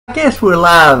I guess we're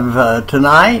live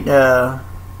tonight. I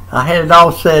had it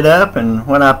all set up, and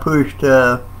when I pushed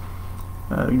go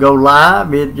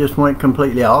live, it just went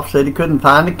completely off. Said he couldn't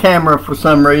find the camera for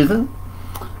some reason.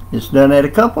 It's done that a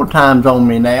couple times on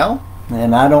me now,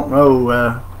 and I don't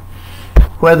know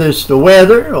whether it's the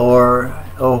weather or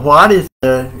what.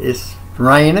 It's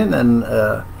raining and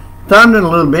thundering a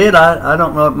little bit. I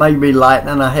don't know. It may be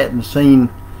lightning. I hadn't seen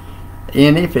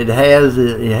any. If it has,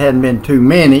 it hadn't been too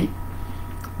many.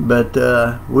 But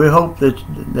we hope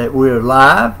that we're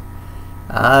live.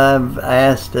 I've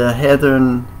asked Heather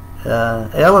and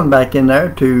Ellen back in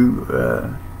there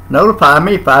to notify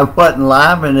me if I wasn't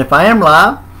live, and if I am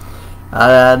live,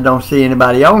 I don't see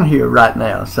anybody on here right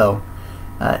now. So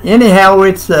anyhow,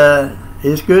 it's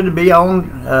good to be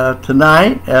on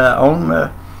tonight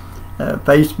on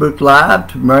Facebook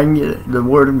Live to bring you the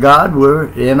Word of God. We're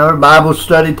in our Bible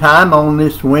study time on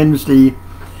this Wednesday,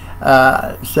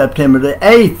 September the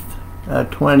 8th,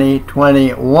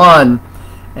 2021,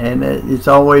 and it's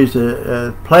always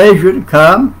a pleasure to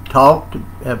come talk to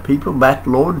people about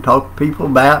the Lord and talk to people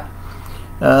about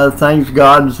things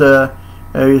God's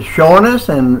showing us,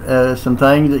 and some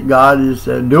things that God is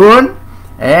doing,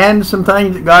 and some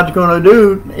things that God's going to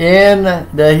do in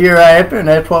the hereafter, and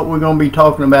that's what we're going to be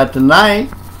talking about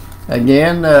tonight.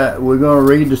 Again, we're going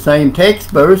to read the same text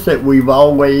verse that we've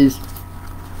always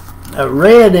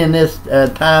read in this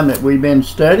time that we've been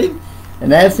studying, and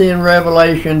that's in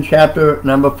Revelation chapter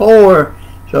number 4.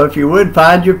 So if you would,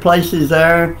 find your places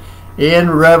there in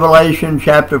Revelation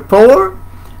chapter 4,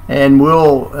 and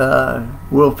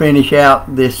we'll finish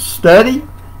out this study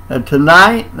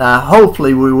tonight.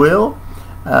 Hopefully we will,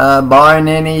 barring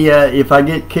any if I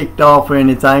get kicked off or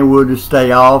anything, we'll just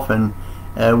stay off, and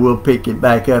we'll pick it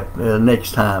back up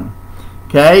next time.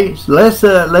 Okay, so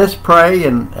let's pray,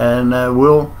 and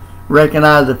we'll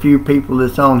recognize a few people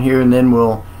that's on here, and then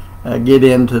we'll get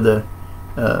into the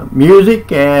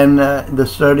music and the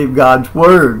study of God's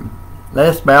Word.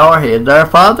 Let's bow our heads. Our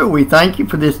Father, we thank you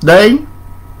for this day.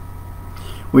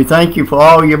 We thank you for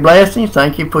all your blessings.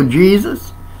 Thank you for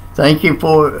Jesus. Thank you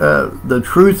for the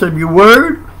truth of your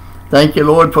Word. Thank you,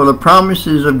 Lord, for the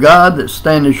promises of God that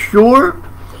stand as sure.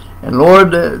 And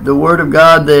Lord, the Word of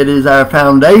God that is our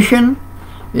foundation,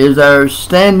 is our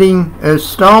standing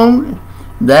stone,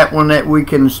 that one that we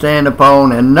can stand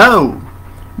upon and know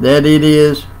that it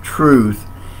is truth.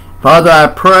 Father, I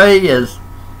pray as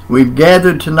we've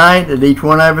gathered tonight that each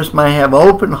one of us may have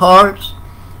open hearts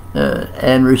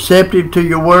and receptive to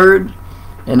your word,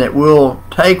 and that we'll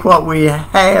take what we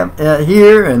have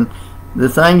here and the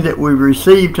things that we've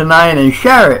received tonight and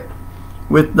share it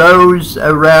with those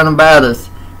around about us.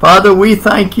 Father, we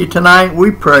thank you tonight. We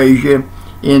praise you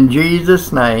in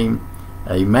Jesus' name.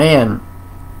 Amen.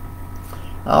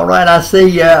 All right, I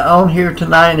see on here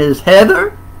tonight is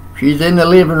Heather. She's in the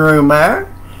living room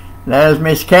there. There's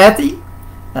Miss Kathy.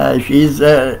 She's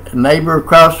a neighbor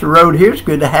across the road here. It's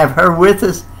good to have her with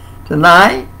us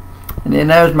tonight. And then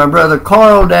there's my brother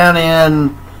Carl down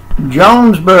in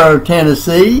Jonesboro,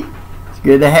 Tennessee. It's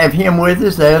good to have him with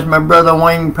us. There's my brother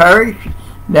Wayne Parrish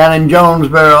down in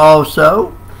Jonesboro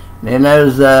also. And then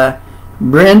there's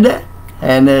Brenda,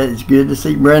 and it's good to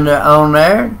see Brenda on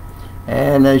there.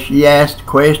 And she asked a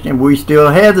question, we still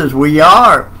Heathers? We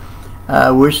are.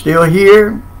 We're still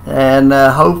here, and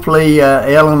hopefully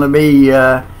Ellen will be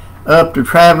up to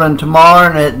traveling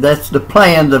tomorrow, and that's the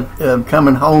plan of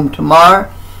coming home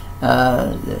tomorrow.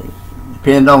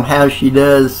 Depending on how she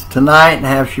does tonight and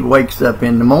how she wakes up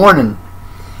in the morning.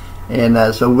 And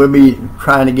so we'll be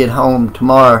trying to get home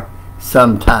tomorrow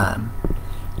sometime.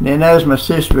 And then there's my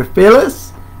sister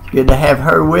Phyllis. It's good to have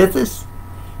her with us.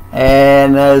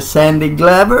 And Sandy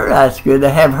Glover, that's good to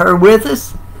have her with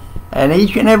us, and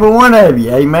each and every one of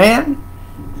you, amen.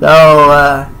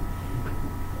 So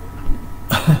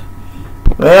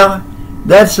well,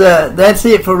 that's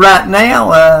it for right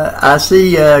now. I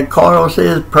see Carl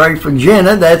says pray for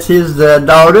Jenna. That's his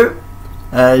daughter.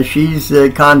 She's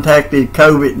contacted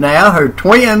COVID now. Her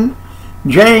twin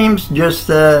James just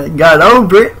got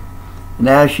over it.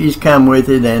 Now she's come with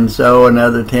it, and so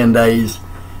another 10 days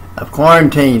of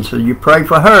quarantine. So you pray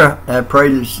for her. I pray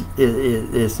that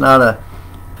it's not a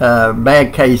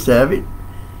bad case of it.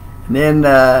 And then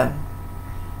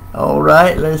all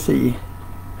right, let's see.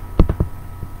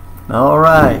 All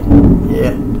right,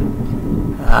 yeah,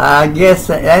 I guess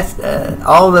that's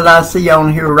all that I see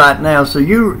on here right now. So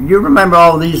you remember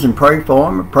all these and pray for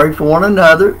them, pray for one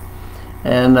another.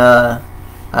 And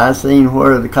I seen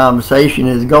where the conversation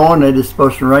is going. It is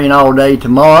supposed to rain all day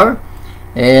tomorrow.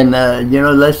 And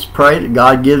let's pray that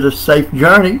God gives us a safe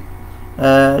journey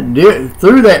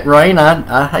through that rain.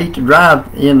 I hate to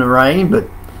drive in the rain, but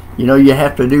you know, you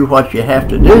have to do what you have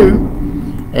to do.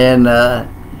 And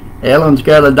Ellen's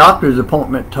got a doctor's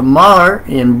appointment tomorrow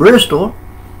in Bristol.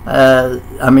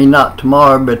 I mean, not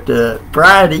tomorrow, but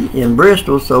Friday in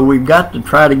Bristol. So we've got to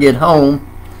try to get home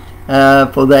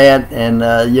for that. And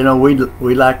you know,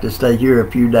 we like to stay here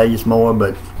a few days more,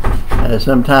 but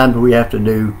sometimes we have to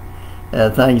do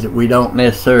things that we don't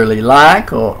necessarily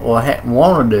like or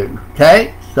want to do.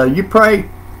 Okay, so you pray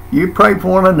for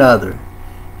one another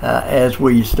as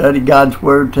we study God's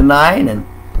Word tonight, and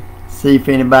see if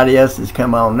anybody else has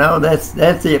come on. No, that's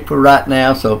it for right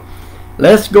now. So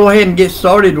let's go ahead and get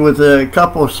started with a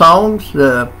couple of songs.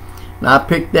 And I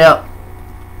picked out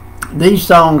these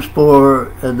songs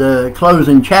for the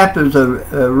closing chapters of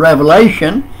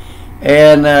Revelation,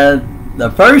 and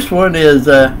the first one is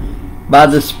by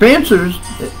the Spencers,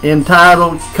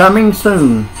 entitled "Coming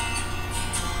Soon."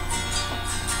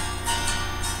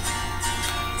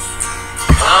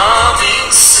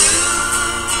 Coming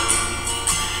soon,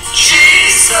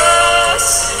 Jesus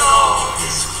in all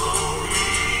His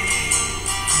glory,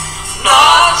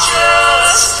 not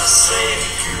just a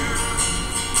Savior,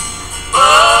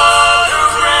 but a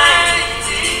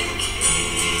reigning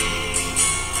King.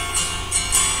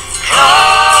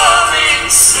 Coming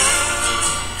soon,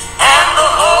 and the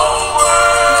whole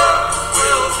world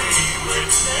will be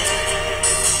witness.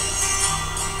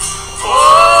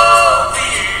 Oh, be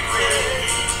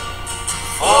ready,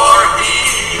 for He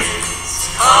is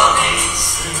coming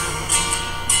soon.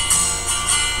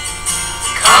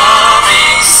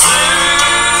 Coming soon,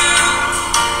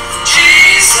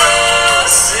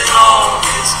 Jesus in all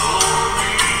His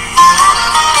glory,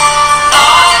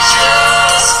 not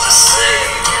just a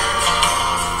Savior,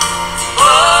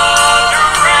 but a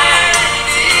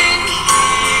reigning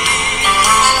King.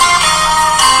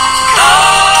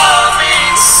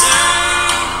 Coming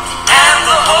soon, and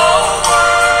the whole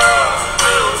world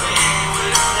will be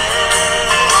witness.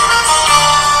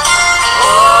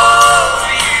 Oh,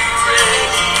 be ready,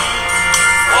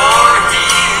 for He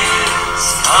is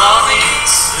coming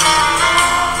soon.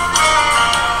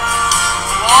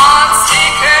 Once He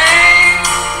came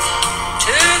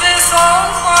to this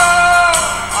old world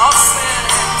of sin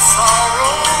and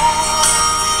sorrow,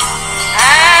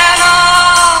 and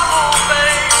humble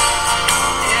babe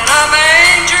in a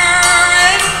manger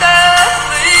in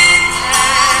Bethlehem.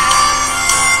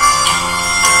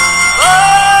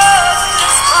 But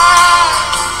this time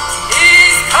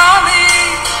He's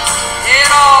coming in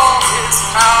all His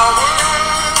power.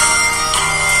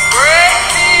 Great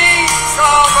kings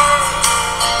of earth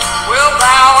will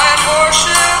bow and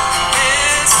worship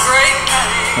His great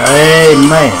name.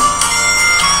 Amen.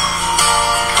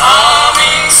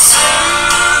 Coming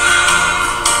soon,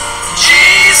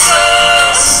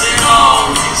 Jesus in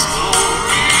all His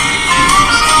glory,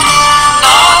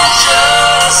 not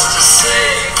just a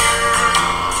Savior,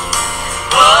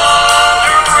 but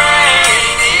a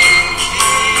reigning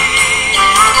King.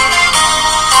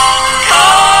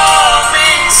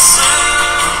 Coming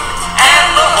soon, and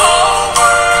the whole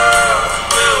world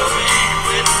will be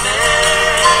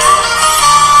witness.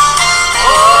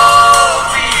 Oh,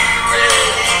 be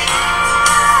ready,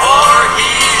 for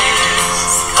He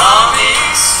is coming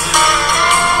soon.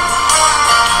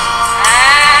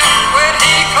 And when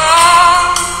He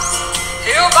comes,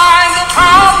 He'll bind the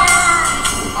power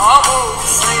of old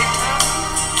Satan.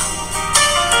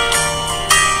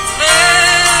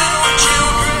 Little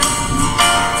children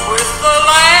with the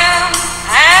lamb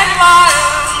and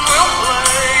lion will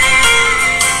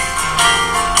play.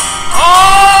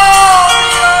 All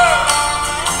the earth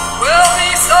will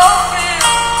be so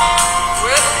filled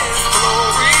with His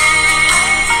glory.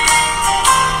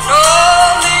 No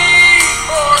need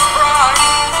for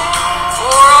crying,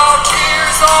 for all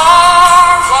tears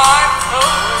are wiped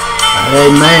away.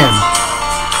 Amen.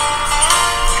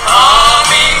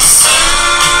 Coming soon,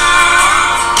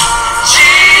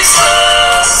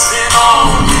 Jesus in all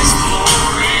His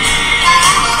glory,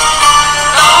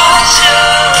 not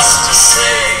just a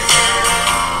Savior,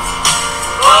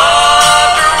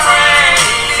 but a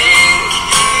reigning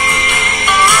King.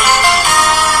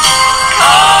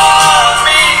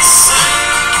 Coming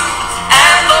soon,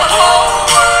 and the whole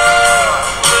world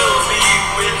will be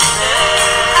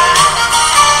witness.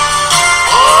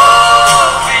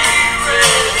 Oh, be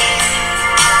ready,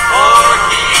 for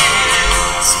He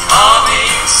is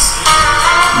coming soon.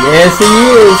 Yes, He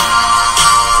is.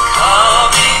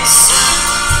 Coming soon,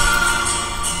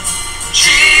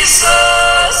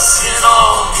 Jesus in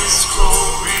all His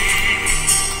glory,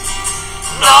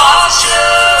 not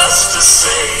just a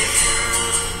Savior,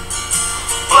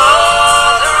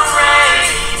 but a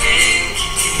reigning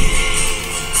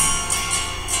King.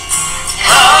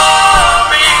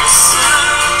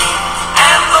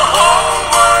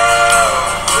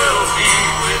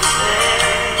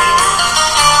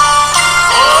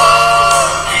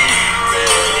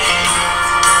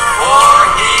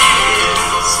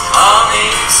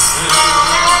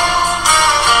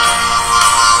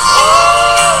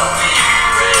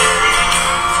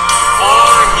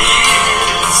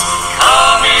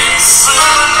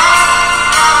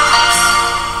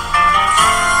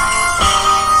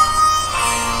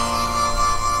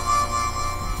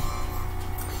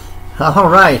 All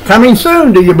right. Coming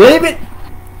soon. Do you believe it?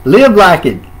 Live like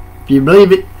it. If you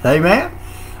believe it. Amen.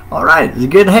 All right. It's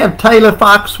good to have Taylor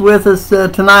Fox with us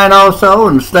tonight also,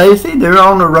 and Stacy. They're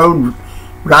on the road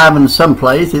driving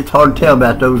someplace. It's hard to tell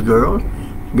about those girls.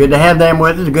 Good to have them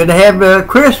with us. Good to have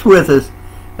Chris with us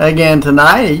again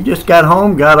tonight. He just got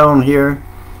home, got on here,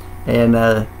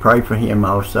 and pray for him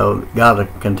also. God to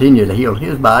continue to heal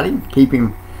his body, keep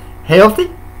him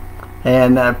healthy,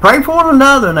 and pray for one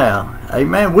another now.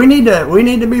 Amen. We need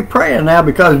to be praying now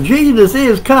because Jesus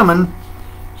is coming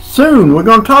soon. We're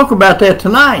going to talk about that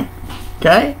tonight.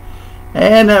 Okay,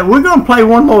 and we're going to play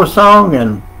one more song,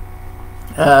 and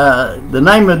the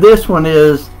name of this one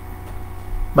is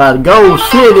by the Gold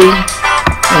City,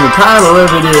 and the title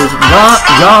of it is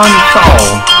John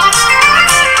Saul.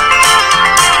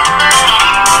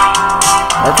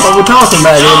 That's what we're talking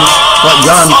about, isn't it? What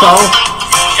John saw.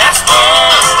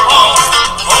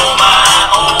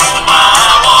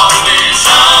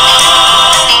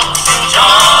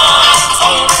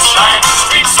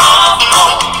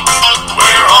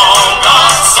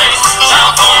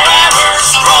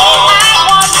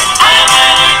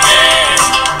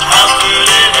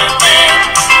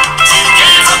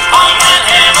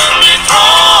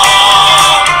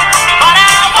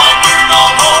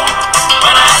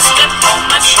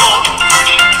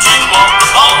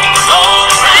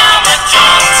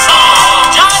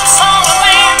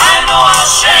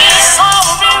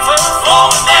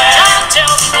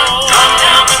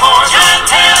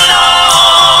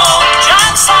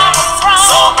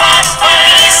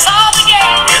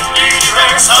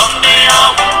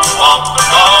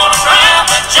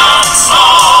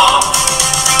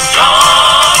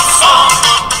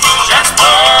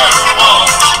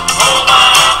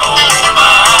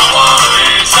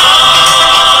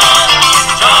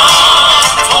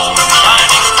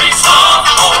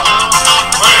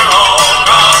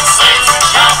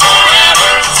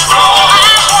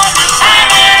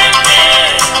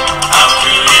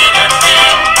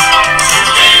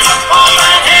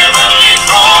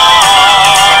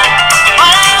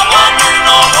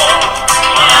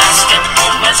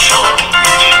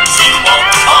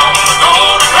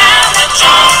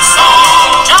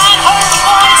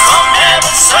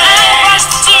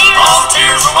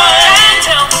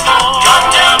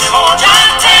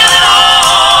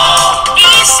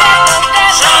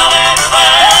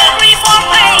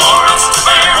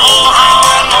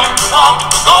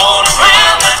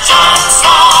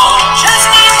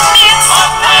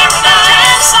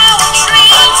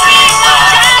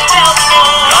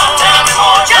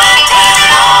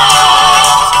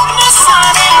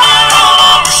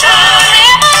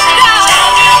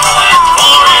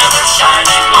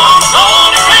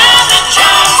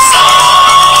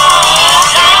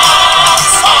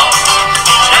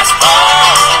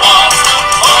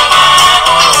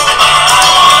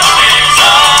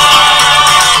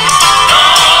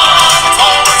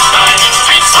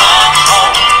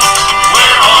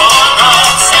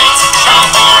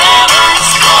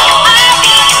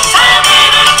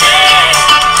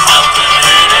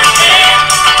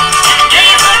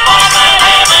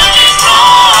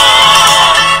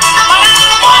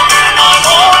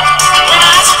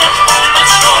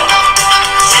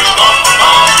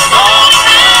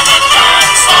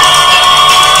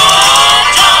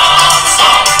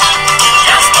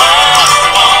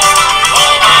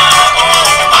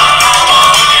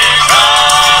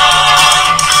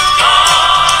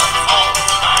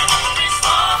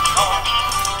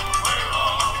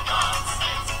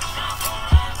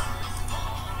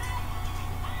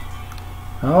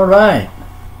 All right,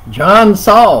 John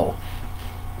saw,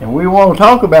 and we want to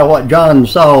talk about what John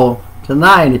saw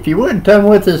tonight. If you would, turn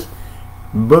with us,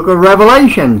 Book of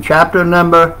Revelation, chapter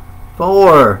number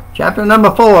 4. Chapter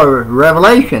number 4,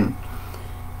 Revelation.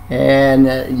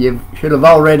 And you should have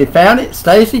already found it.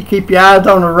 Stacy, keep your eyes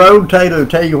on the road. Taylor will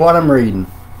tell you what I'm reading.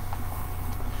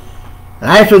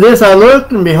 And after this I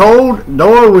looked, and behold, the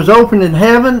door was opened in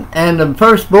heaven, and the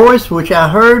first voice which I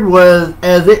heard was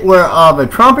as it were of a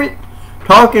trumpet,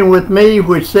 talking with me,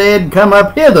 which said, Come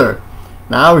up hither,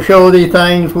 and I will show thee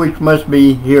things which must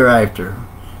be hereafter.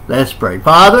 Let's pray.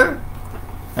 Father,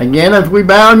 again as we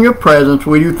bow in your presence,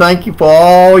 we do thank you for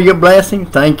all your blessings.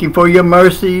 Thank you for your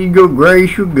mercy, your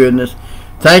grace, your goodness.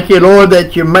 Thank you, Lord,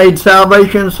 that you made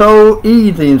salvation so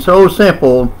easy and so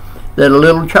simple that a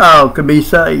little child could be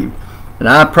saved. And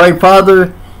I pray,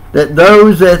 Father, that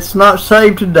those that's not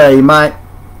saved today might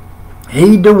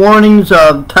heed the warnings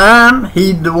of time,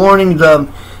 heed the warnings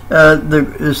of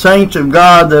the saints of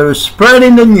God that are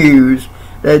spreading the news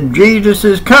that Jesus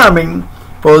is coming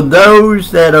for those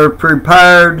that are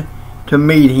prepared to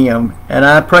meet him. And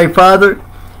I pray, Father,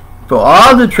 for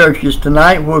all the churches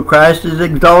tonight where Christ is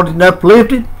exalted and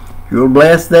uplifted. You'll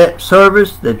bless that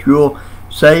service, that you'll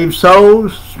save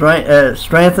souls,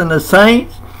 strengthen the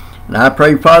saints. And I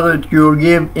pray, Father, that you'll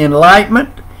give enlightenment.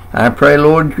 I pray,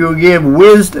 Lord, that you'll give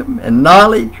wisdom and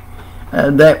knowledge,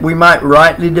 that we might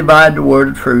rightly divide the word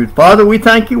of truth. Father, we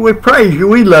thank you, we praise you,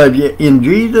 we love you. In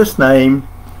Jesus' name,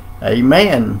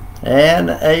 amen and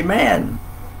amen.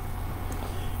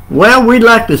 Well, we'd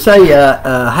like to say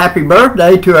a happy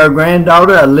birthday to our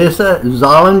granddaughter, Alyssa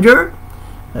Zollinger,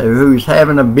 who's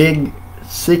having a big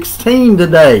 16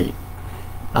 today.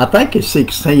 I think it's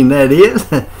 16, that is.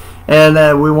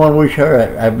 And we want to wish her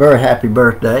a very happy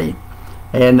birthday.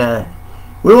 And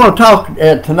we want to talk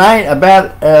tonight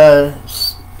about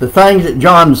the things that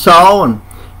John saw. And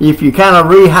if you kind of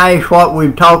rehash what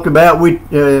we've talked about, we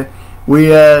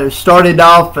started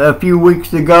off a few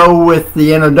weeks ago with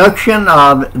the introduction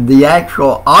of the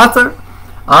actual author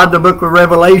of the book of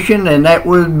Revelation, and that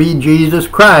would be Jesus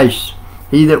Christ.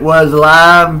 He that was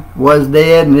alive, was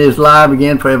dead, and is alive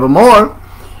again forevermore.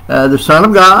 The Son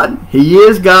of God. He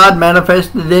is God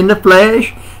manifested in the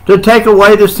flesh to take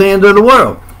away the sins of the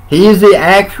world. He is the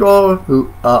actual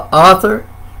author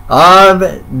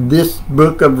of this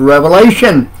book of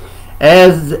Revelation,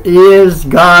 as is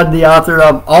God the author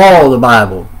of all the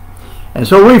Bible. And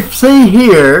so we see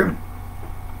here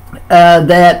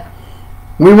that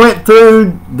we went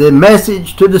through the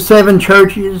message to the 7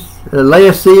 churches, the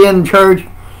Laodicean church,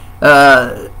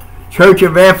 Church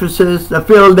of Ephesus, the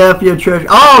Philadelphia church,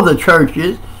 all the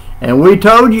churches, and we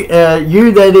told you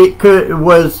that it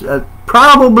was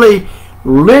probably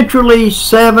literally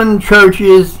 7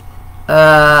 churches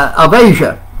of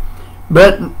Asia,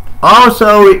 but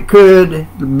also it could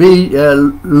be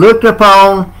looked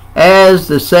upon as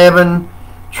the 7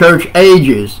 church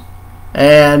ages,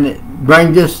 and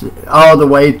bring this all the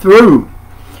way through.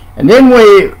 And then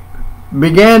we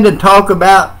began to talk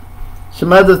about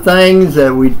some other things.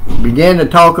 We began to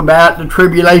talk about the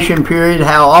tribulation period,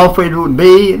 how awful it would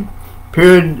be.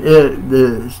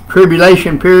 The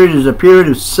tribulation period is a period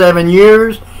of 7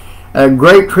 years.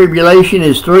 Great tribulation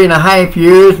is 3.5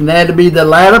 years, and that'll be the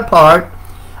latter part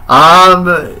of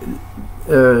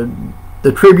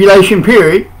the tribulation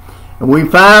period. And we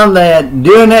found that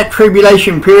during that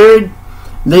tribulation period,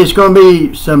 there's going to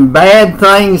be some bad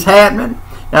things happening.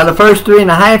 Now, the first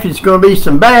 3.5 is going to be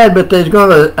some bad, but there's going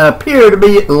to appear to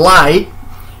be light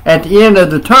at the end of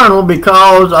the tunnel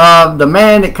because of the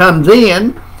man that comes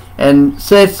in and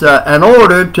sets an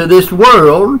order to this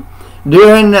world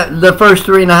during the first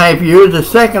 3.5 years. The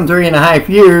second 3.5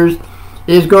 years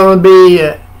is going to be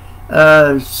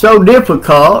so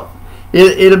difficult.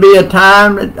 It'll be a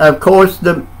time that, of course,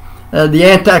 the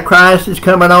Antichrist is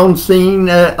coming on scene,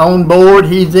 on board.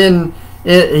 He's in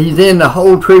the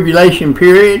whole tribulation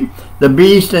period. The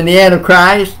beast and the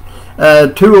Antichrist,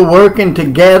 2 are working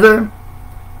together,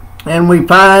 and we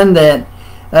find that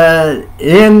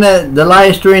in the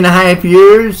last 3.5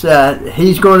 years,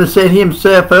 he's going to set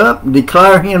himself up,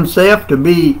 declare himself to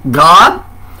be God,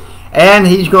 and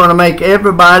he's going to make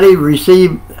everybody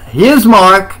receive his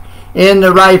mark in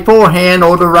the right forehand,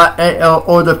 or the right,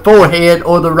 or the forehead,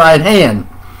 or the right hand.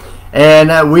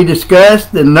 And we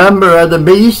discussed the number of the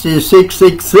beast is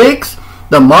 666.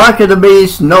 The mark of the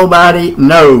beast nobody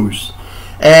knows,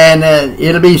 and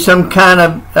it'll be some kind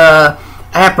of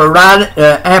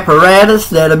apparatus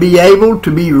that'll be able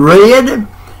to be read,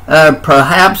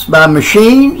 perhaps by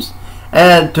machines,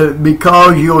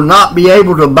 because you'll not be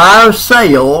able to buy or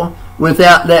sell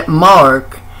without that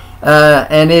mark,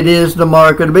 and it is the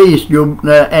mark of the beast.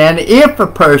 And if a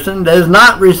person does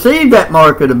not receive that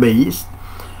mark of the beast,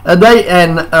 they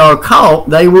are caught,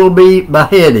 they will be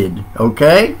beheaded.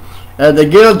 Okay, the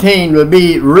guillotine will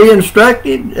be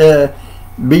reinstructed,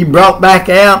 be brought back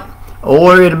out,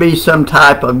 or it'll be some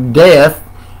type of death,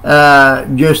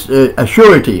 just a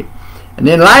surety. And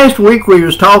then last week we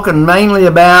was talking mainly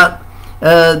about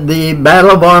the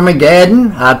Battle of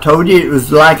Armageddon. I told you it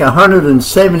was like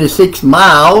 176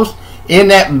 miles in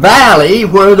that valley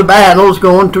where the battle's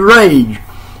going to rage.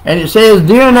 And it says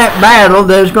during that battle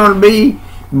there's going to be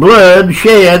blood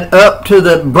shed up to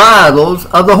the bridles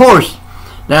of the horse.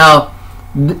 Now,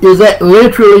 is that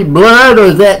literally blood, or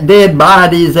is that dead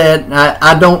bodies? That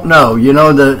I don't know. You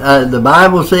know, the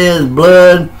Bible says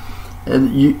blood.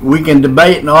 We can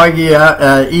debate and argue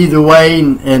either way,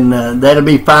 and that'll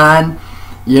be fine.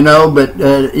 You know, but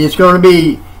it's going to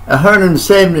be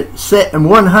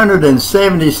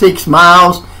 176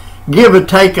 miles, give or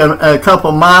take a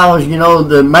couple miles. You know,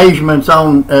 the measurements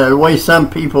on the way some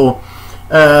people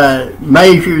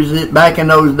measures it back in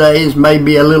those days may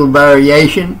be a little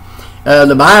variation.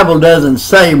 The Bible doesn't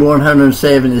say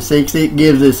 176. It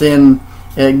gives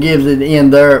it in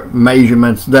their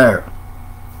measurements there.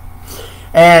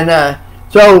 And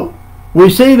so we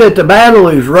see that the battle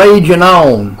is raging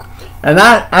on. And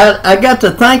I got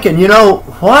to thinking, you know,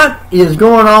 what is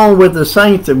going on with the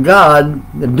saints of God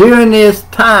during this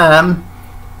time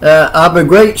of a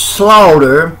great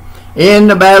slaughter in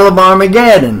the Battle of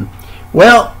Armageddon?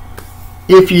 Well,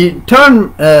 if you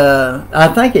turn, I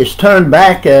think it's turned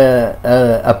back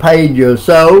a page or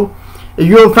so,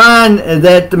 you'll find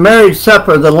that the marriage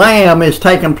supper of the Lamb is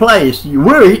taking place.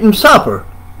 We're eating supper.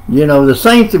 You know, the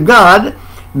saints of God,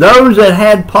 those that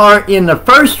had part in the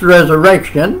first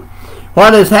resurrection,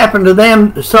 what has happened to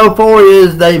them so far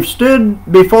is they've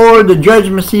stood before the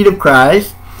judgment seat of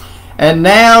Christ, and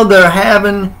now they're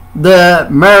having the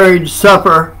marriage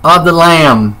supper of the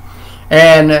Lamb.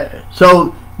 And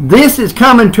so this is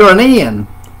coming to an end.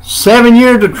 7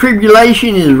 years of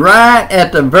tribulation is right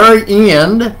at the very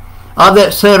end of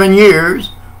that 7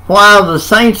 years, while the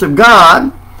saints of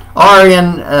God are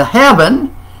in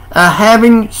heaven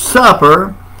having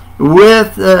supper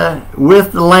with the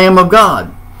Lamb of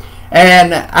God.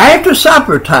 And after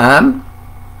supper time,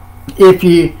 if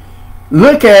you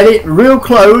look at it real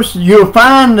close, you'll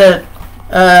find that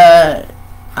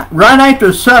right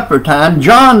after supper time,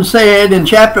 John said in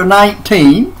chapter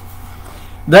 19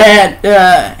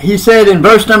 that he said in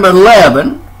verse number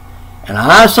 11, "And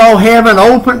I saw heaven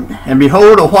open, and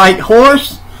behold a white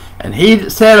horse, and he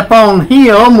that sat upon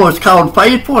him was called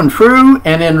Faithful and True,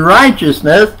 and in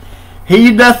righteousness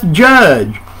he doth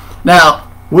judge." Now,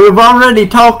 we've already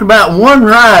talked about one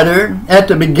rider at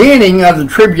the beginning of the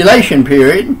tribulation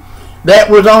period that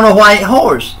was on a white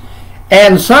horse.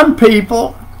 And some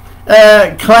people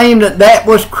claim that that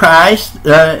was Christ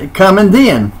coming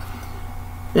then.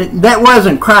 That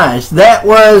wasn't Christ. That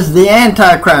was the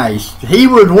Antichrist. He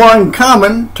was one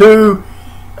coming to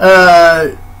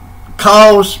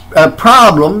cause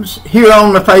problems here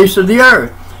on the face of the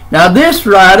earth. Now this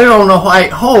rider on the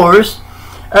white horse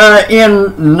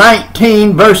in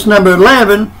 19 verse number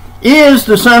 11 is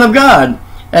the Son of God.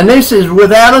 And this is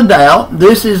without a doubt.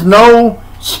 This is no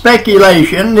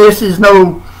speculation. This is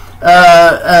no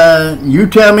you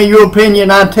tell me your opinion,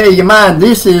 I tell you mine.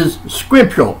 This is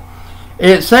scriptural.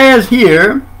 It says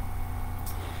here,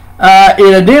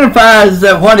 it identifies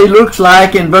what he looks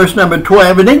like in verse number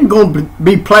 12. It ain't going to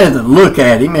be pleasant to look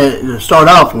at him to start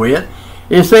off with.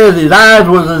 It says his eyes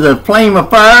was as a flame of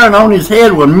fire, and on his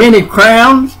head were many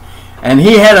crowns, and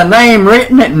he had a name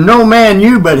written that no man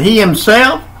knew but he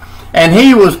himself, and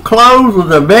he was clothed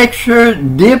with a vesture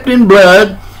dipped in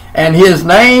blood, and his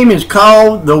name is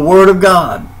called the Word of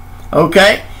God.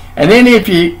 Okay? And then if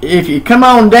you come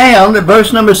on down to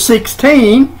verse number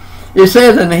 16, it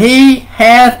says, "And he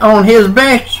hath on his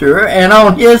vesture and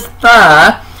on his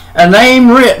thigh a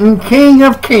name written, King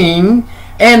of Kings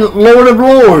and Lord of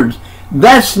Lords."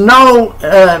 That's no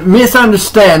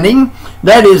misunderstanding.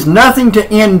 That is nothing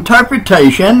to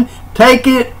interpretation. Take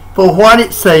it for what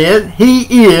it says. He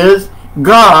is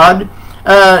God.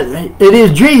 It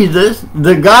is Jesus,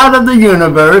 the God of the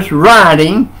universe,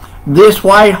 riding this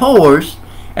white horse.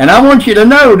 And I want you to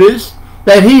notice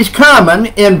that he's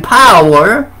coming in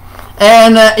power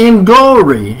and in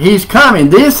glory. He's coming.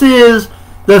 This is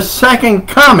the second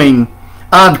coming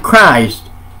of Christ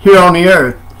here on the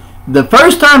earth. The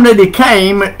first time that he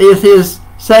came is his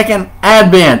second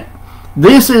advent.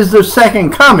 This is the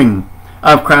second coming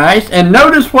of Christ. And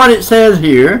notice what it says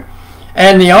here.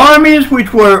 "And the armies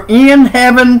which were in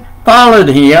heaven followed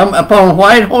him upon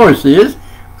white horses,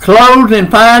 clothed in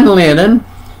fine linen,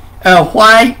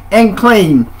 white and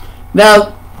clean."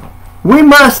 Now, we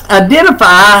must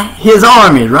identify his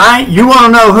armies, right? You want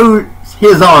to know who's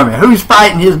his army, who's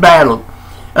fighting his battle,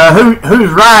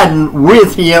 who's riding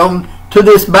with him to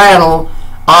this battle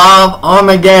of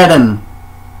Armageddon.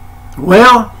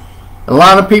 Well, a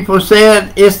lot of people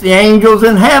said it's the angels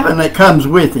in heaven that comes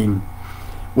with him.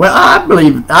 Well, I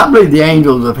believe the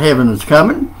angels of heaven is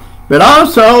coming, but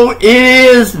also it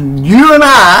is you and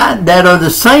I that are the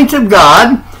saints of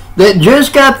God that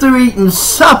just got through eating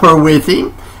supper with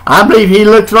him. I believe he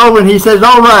looks over and he says,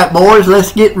 "All right, boys,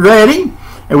 let's get ready.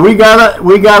 And we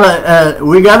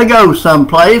gotta go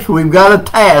someplace. We've got a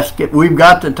task that we've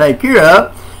got to take care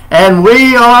of, and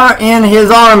we are in his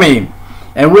army,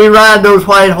 and we ride those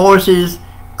white horses,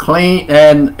 clean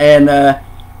and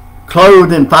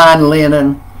clothed in fine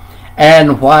linen,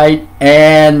 and white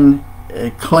and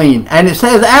clean." And it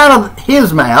says, "Out of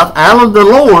his mouth, out of the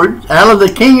Lord, out of the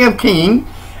King of Kings,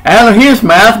 out of his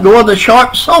mouth goeth a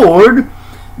sharp sword,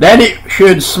 that it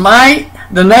should smite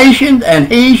the nations, and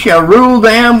he shall rule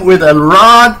them with a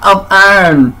rod of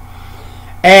iron."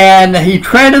 and he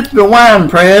treadeth the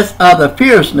winepress of the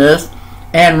fierceness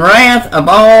and wrath of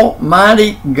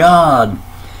Almighty God.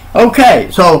 Okay,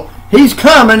 so he's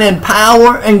coming in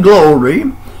power and glory,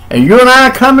 and you and I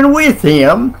are coming with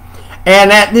him.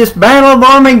 And at this battle of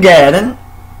Armageddon,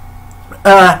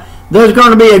 there's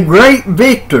going to be a great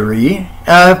victory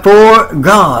for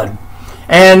God.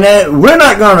 And we're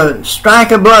not going to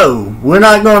strike a blow. We're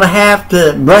not going to have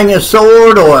to bring a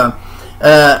sword or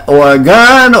a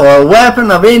gun or a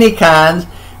weapon of any kind,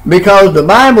 because the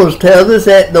Bible tells us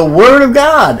that the Word of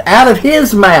God, out of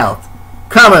His mouth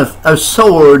cometh a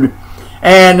sword,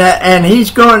 and He's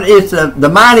going. It's the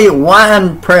mighty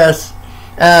winepress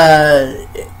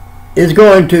is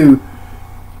going to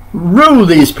rule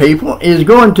these people, is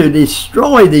going to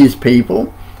destroy these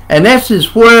people, and this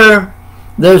is where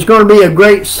there's going to be a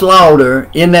great slaughter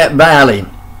in that valley.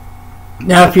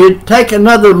 Now, if you take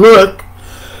another look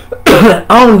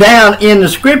on down in the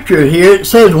scripture here, it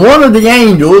says one of the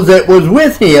angels that was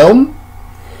with him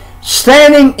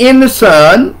standing in the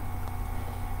sun,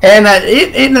 and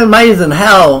it's amazing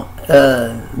how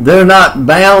they're not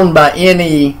bound by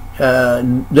any,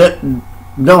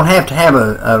 don't have to have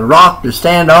a rock to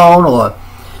stand on, or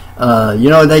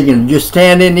they can just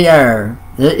stand in the air.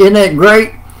 Isn't that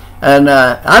great? And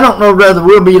I don't know whether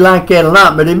we'll be like that or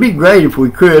not, but it'd be great if we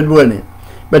could, wouldn't it?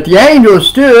 But the angel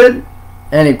stood,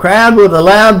 and he cried with a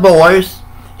loud voice.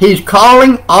 He's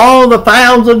calling all the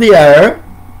fowls of the air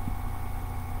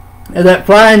that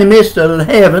fly in the midst of the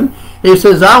heaven. He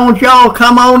says, I want y'all to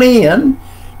come on in,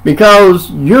 because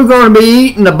you're going to be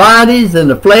eating the bodies and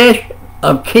the flesh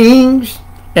of kings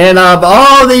and of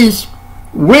all these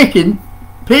wicked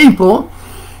people.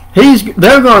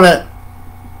 They're going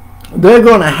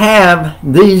to have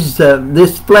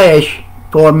this flesh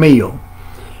for a meal.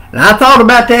 And I thought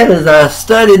about that as I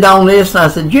studied on this, and I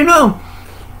said,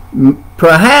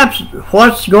 perhaps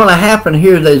what's going to happen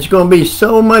here, there's going to be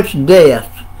so much death,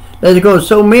 there's going to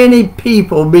so many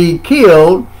people be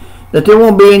killed that there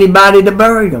won't be anybody to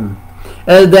bury them.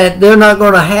 That they're not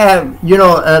going to have,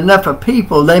 enough of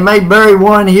people. They may bury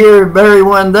one here, bury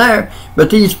one there, but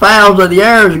these fowls of the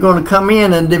air are going to come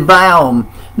in and devour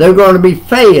them. They're going to be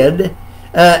fed,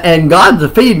 and God's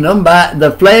feeding them by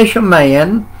the flesh of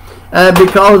man,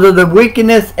 because of the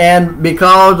wickedness and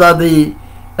because of the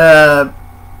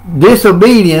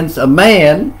disobedience of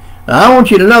man. I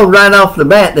want you to know right off the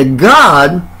bat that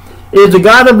God is a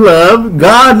God of love.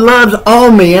 God loves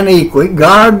all men equally.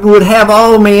 God would have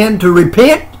all men to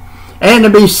repent and to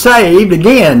be saved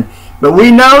again. But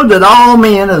we know that all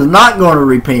men is not going to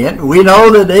repent. We know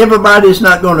that everybody's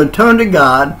not going to turn to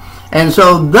God. And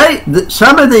so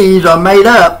some of these are made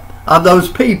up of those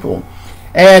people.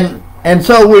 And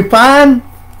so we find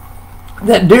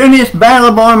that during this battle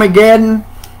of Armageddon,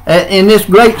 in this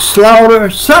great slaughter,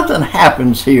 something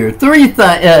happens here.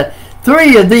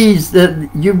 Three of these,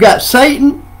 you've got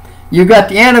Satan, you've got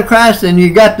the Antichrist, and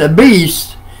you've got the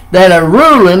beast that are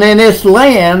ruling in this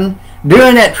land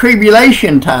during that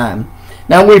tribulation time.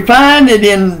 Now we find it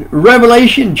in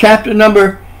Revelation chapter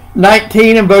number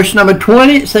 19 and verse number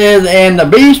 20. It says, and the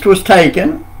beast was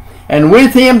taken, and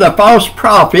with him the false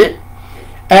prophet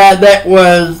that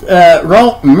was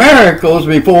wrought miracles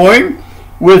before him,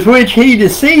 with which he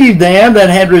deceived them that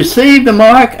had received the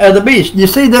mark of the beast. You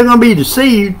see, they're going to be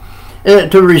deceived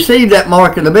to receive that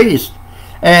mark of the beast.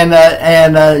 And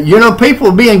people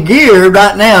are being geared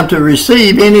right now to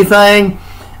receive anything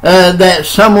that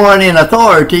someone in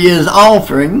authority is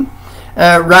offering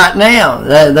right now.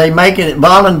 They making it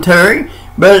voluntary,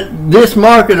 but this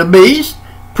mark of the beast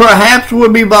perhaps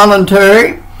will be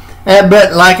voluntary.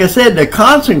 But like I said, the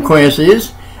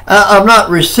consequences of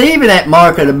not receiving that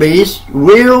mark of the beast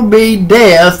will be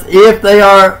death if they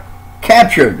are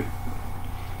captured.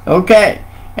 Okay.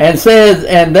 And says,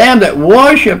 and them that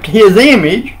worshipped his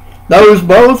image, those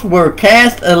both were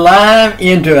cast alive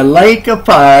into a lake of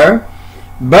fire,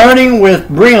 burning with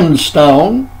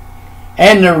brimstone.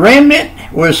 And the remnant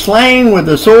was slain with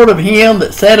the sword of him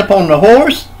that sat upon the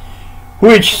horse,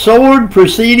 which sword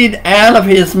proceeded out of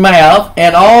his mouth,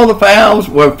 and all the fowls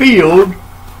were filled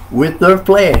with their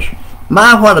flesh.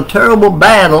 My, what a terrible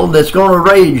battle that's going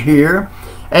to rage here.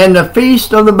 And the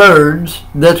feast of the birds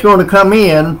that's going to come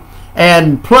in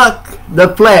and pluck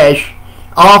the flesh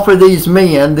off of these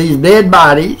men, these dead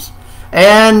bodies,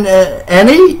 and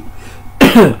eat.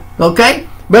 Okay?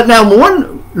 But now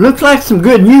one looks like some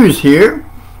good news here.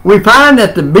 We find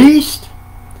that the beast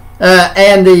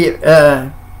and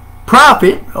the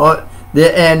prophet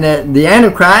and the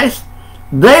Antichrist,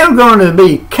 they're going to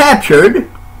be captured,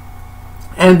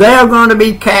 and they're going to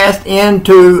be cast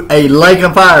into a lake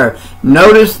of fire.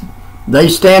 Notice They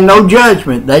stand no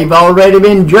judgment. They've already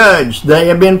been judged. They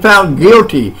have been found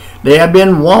guilty. They have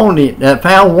been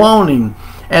found wanting.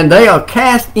 And they are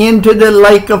cast into the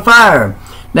lake of fire.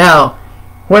 Now,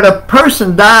 when a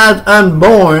person dies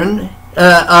unborn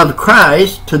of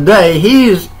Christ today,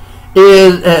 he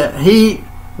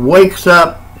wakes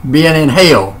up being in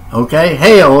hell. Okay,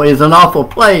 hell is an awful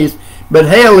place, but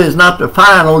hell is not the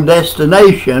final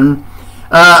destination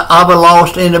of a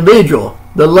lost individual.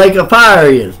 The lake of fire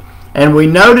is. And we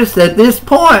notice at this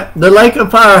point, the lake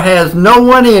of fire has no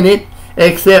one in it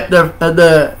except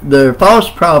the false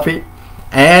prophet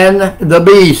and the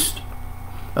beast.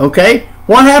 Okay?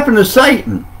 What happened to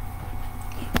Satan?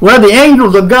 Well, the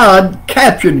angels of God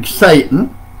captured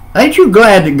Satan. Ain't you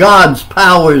glad that God's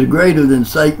power is greater than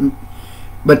Satan?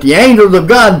 But the angels of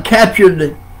God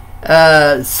captured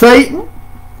Satan.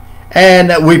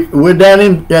 And we're down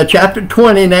in chapter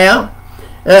 20 now.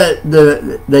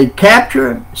 They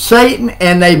capture Satan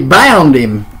and they bound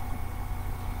him.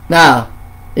 Now,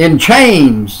 in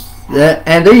chains.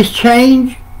 And these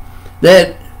chains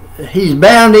that he's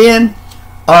bound in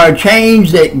are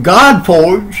chains that God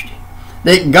forged,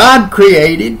 that God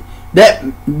created,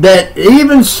 that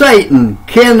even Satan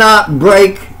cannot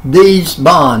break these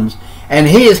bonds. And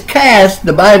he is cast,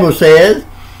 the Bible says,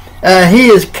 he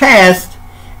is cast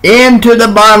into the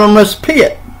bottomless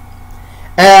pit.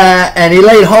 And he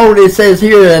laid hold, it says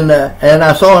here, and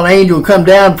I saw an angel come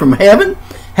down from heaven,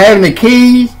 having the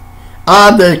keys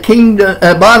of the kingdom,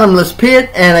 bottomless pit,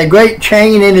 and a great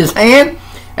chain in his hand.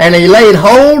 And he laid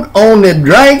hold on the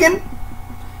dragon,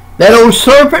 that old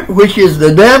serpent, which is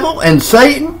the devil and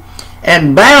Satan,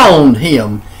 and bound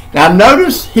him. Now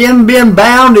notice, him being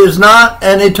bound is not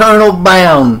an eternal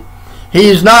bound.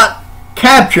 He's not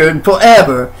captured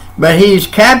forever, but he's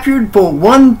captured for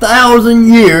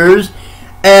 1,000 years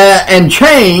and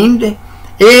chained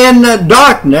in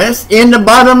darkness, in the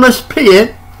bottomless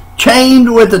pit,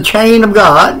 chained with the chain of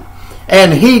God,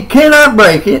 and he cannot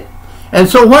break it. And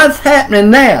so what's happening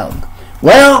now?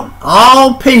 Well,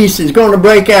 all peace is going to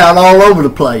break out all over the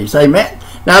place. Amen.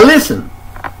 Now listen.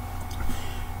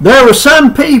 There were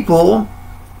some people,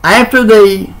 after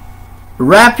the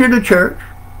rapture of the church,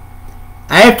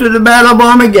 after the Battle of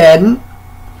Armageddon,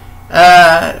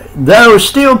 there were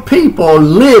still people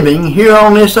living here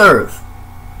on this earth.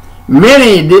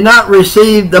 Many did not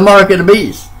receive the mark of the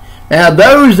beast. Now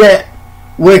those that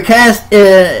were cast,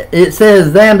 it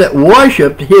says, them that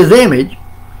worshipped his image,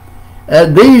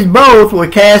 these both were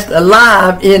cast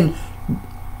alive in,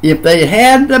 if they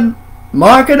had the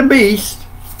mark of the beast,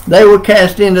 they were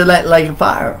cast into that lake of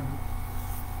fire.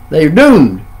 They were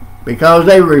doomed because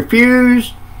they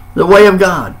refused the way of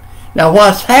God. Now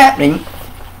what's happening?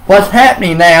 What's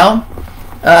happening now,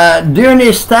 during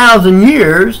this 1,000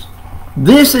 years,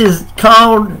 this is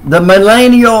called the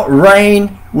millennial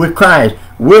reign with Christ.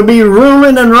 We'll be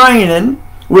ruling and reigning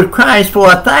with Christ for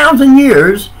 1,000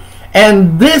 years,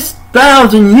 and this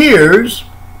 1,000 years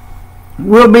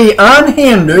will be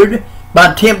unhindered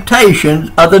by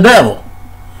temptations of the devil.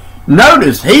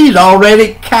 Notice, he's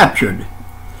already captured.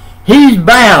 He's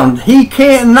bound. He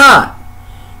cannot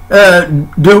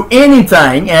do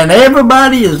anything, and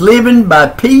everybody is living by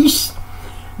peace.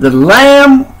 The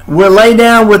lamb will lay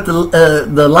down with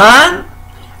the lion,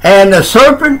 and the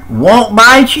serpent won't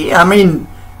bite you. I mean,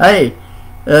 hey,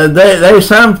 there's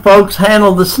some folks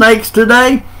handle the snakes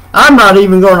today. I'm not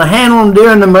even going to handle them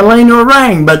during the millennial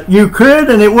reign, but you could,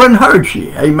 and it wouldn't hurt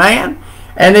you. Amen.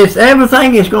 And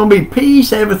everything is going to be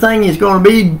peace. Everything is going to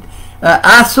be,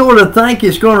 I sort of think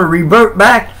it's going to revert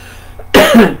back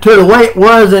to the way it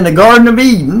was in the Garden of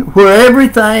Eden, where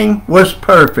everything was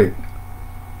perfect.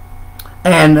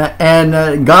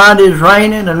 And God is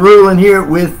reigning and ruling here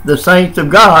with the saints of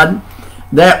God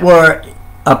that were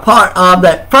a part of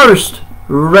that first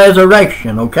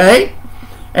resurrection, okay?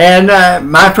 And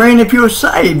my friend, if you're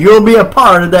saved, you'll be a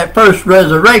part of that first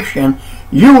resurrection.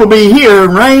 You will be here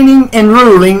reigning and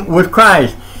ruling with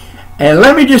Christ. And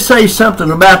let me just say something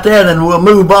about that, and we'll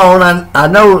move on. I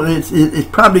know it's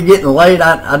probably getting late.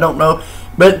 I don't know,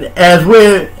 but as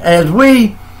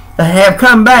we have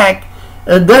come back,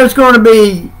 there's going to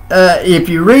be, if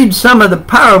you read some of the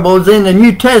parables in the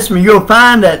New Testament, you'll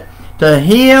find that to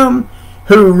him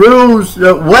who rules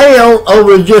well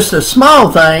over just the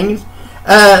small things,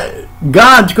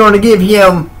 God's going to give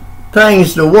him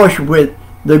things to worship with.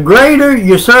 The greater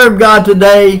you serve God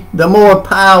today, the more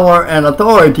power and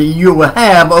authority you will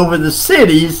have over the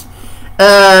cities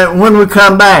when we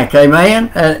come back.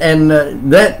 Amen. And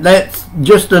that's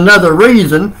just another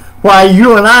reason why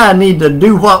you and I need to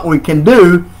do what we can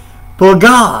do for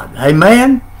God.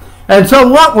 Amen. And so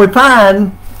what we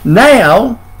find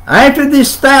now After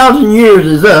this 1,000 years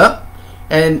is up,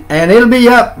 and it'll be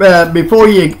up before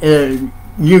you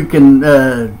can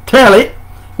tell it.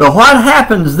 But what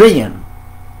happens then?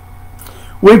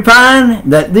 We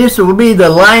find that this will be the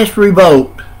last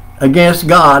revolt against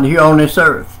God here on this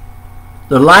earth.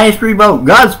 The last revolt.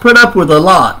 God's put up with a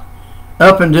lot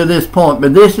up until this point,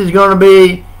 but this is going to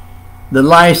be the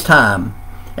last time.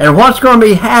 And what's going to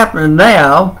be happening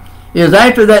now is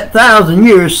after that 1,000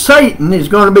 years, Satan is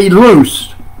going to be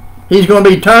loosed. He's going to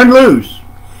be turned loose.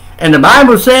 And the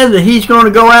Bible says that he's going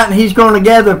to go out and he's going to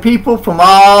gather people from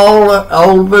all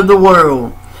over the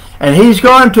world. And he's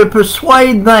going to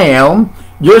persuade them,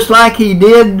 just like he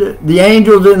did the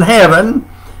angels in heaven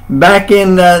back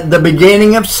in the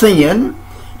beginning of sin.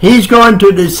 He's going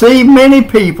to deceive many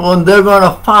people, and they're going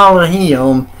to follow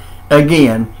him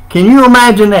again. Can you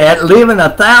imagine that? Living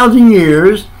 1,000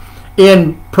 years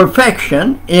in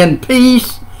perfection, in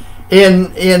peace,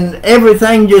 in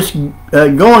everything just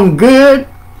going good,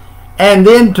 and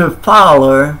then to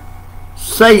follow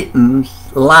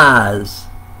Satan's lies.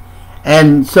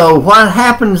 And so what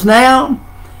happens now?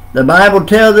 The Bible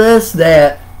tells us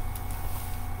that,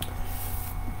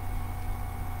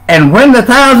 and when the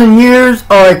 1,000 years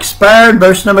are expired,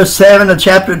 verse number 7 of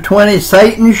chapter 20,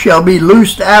 Satan shall be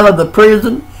loosed out of the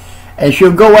prison, and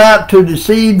shall go out to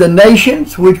deceive the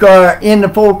nations which are in the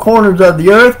four corners of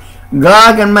the earth,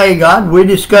 Gog and Magog. We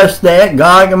discussed that,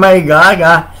 Gog and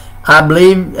Magog. I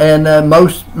believe, and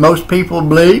most people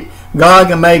believe,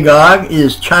 Gog and Magog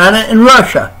is China and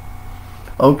Russia.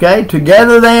 Okay, to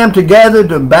gather them together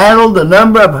to battle, the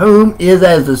number of whom is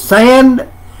as the sand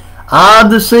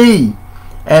of the sea.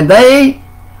 And they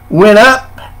went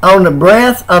up on the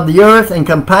breadth of the earth and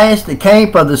compassed the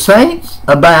camp of the saints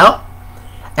about,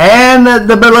 and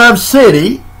the beloved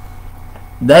city,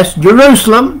 that's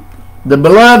Jerusalem. The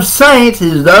beloved saints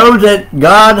is those that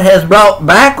God has brought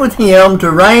back with him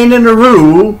to reign and to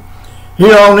rule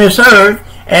here on this earth,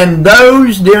 and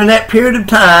those during that period of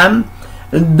time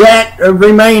that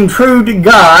remained true to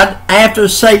God after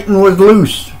Satan was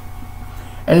loose.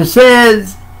 And it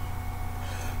says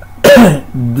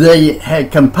they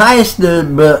had compassed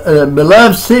the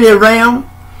beloved city around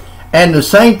and the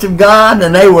saints of God,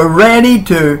 and they were ready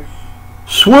to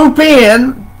swoop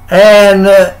in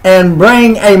and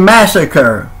bring a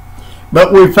massacre.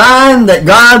 But we find that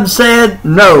God said,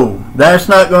 no, that's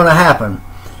not going to happen.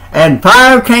 And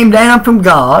fire came down from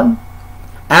God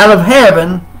out of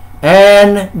heaven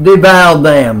and devoured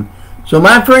them. So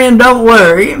my friend, don't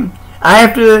worry.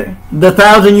 After the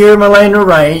 1,000-year millennial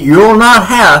reign, you'll not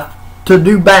have to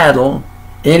do battle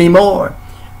anymore.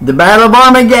 The battle of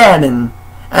Armageddon,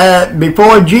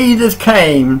 before Jesus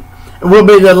came, will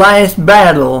be the last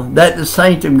battle that the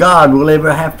saints of God will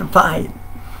ever have to fight.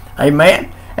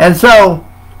 Amen. And so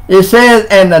it says,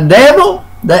 and the devil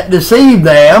that deceived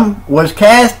them was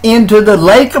cast into the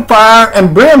lake of fire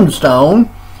and brimstone,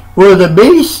 where the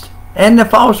beast and the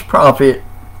false prophet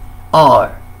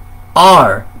are.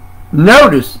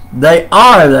 Notice, they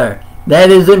are there. That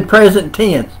is in present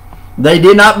tense. They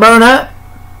did not burn up.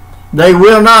 They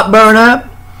will not burn up.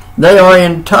 They are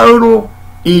in total,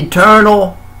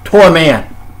 eternal torment,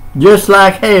 just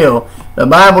like hell. The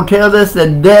Bible tells us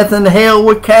that death and hell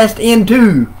were cast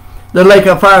into the lake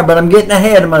of fire. But I'm getting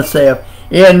ahead of myself.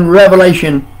 In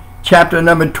Revelation chapter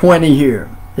number 20 here,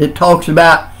 it talks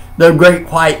about the great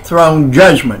white throne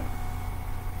judgment.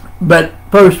 But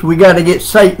first we got to get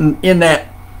Satan in that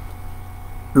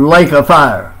lake of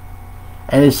fire.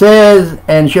 And it says,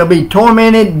 and shall be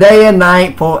tormented day and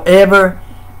night forever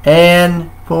and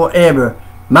forever.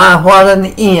 My, what an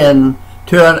end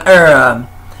to an era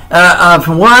of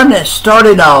one that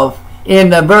started off in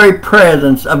the very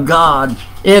presence of God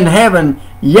in heaven,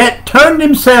 yet turned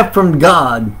himself from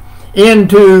God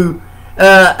into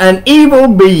an evil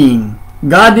being.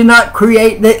 God did not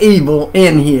create the evil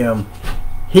in him.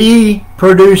 He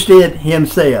produced it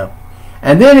himself.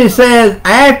 And then he says,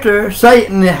 after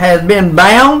Satan has been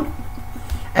bound,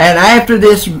 and after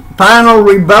this final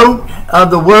revolt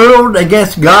of the world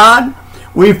against God,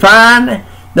 we find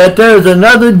that there's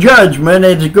another judgment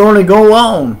that's going to go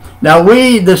on. Now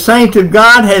we, the saints of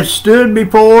God, have stood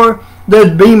before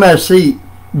the Bema seat,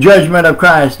 judgment of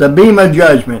Christ, the Bema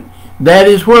judgment. That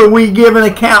is where we give an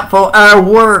account for our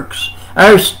works,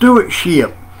 our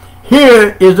stewardship.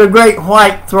 Here is the great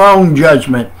white throne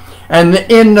judgment. And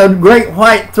in the great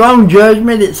white throne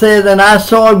judgment it says, and I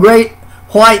saw a great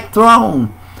white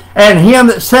throne, and him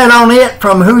that sat on it,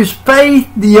 from whose face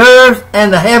the earth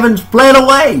and the heavens fled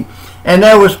away, and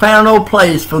there was found no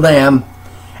place for them.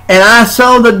 And I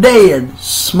saw the dead,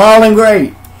 small and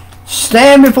great,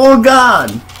 stand before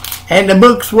God, And the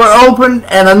books were opened,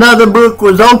 and another book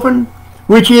was opened,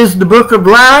 which is the book of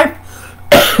life.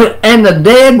 And the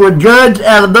dead were judged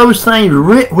out of those things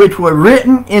which were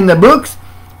written in the books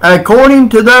according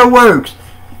to their works.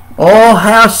 Oh,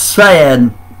 how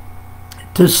sad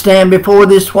to stand before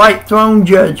this white throne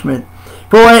judgment.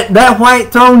 For at that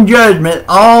white throne judgment,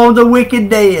 all the wicked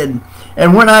dead,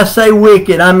 and when I say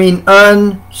wicked, I mean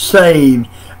unsaved,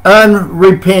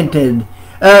 unrepented,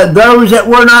 those that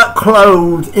were not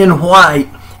clothed in white,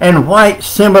 and white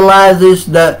symbolizes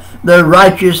the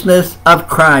righteousness of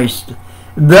Christ.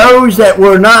 Those that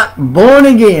were not born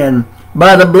again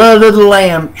by the blood of the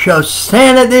Lamb shall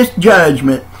stand at this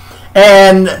judgment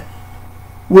and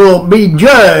will be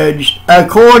judged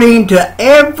according to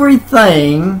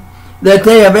everything that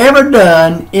they have ever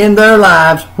done in their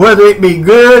lives, whether it be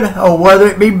good or whether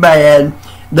it be bad.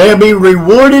 They'll be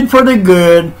rewarded for the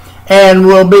good and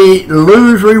will be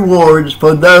lose rewards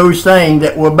for those things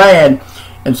that were bad.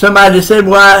 And somebody said,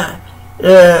 why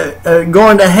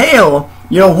going to hell?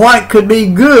 You know, what could be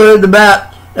good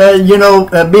about,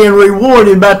 being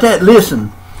rewarded about that?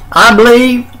 Listen, I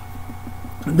believe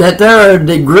that there are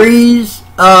degrees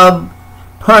of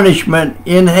punishment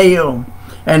in hell.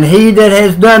 And he that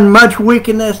has done much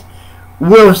wickedness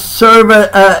will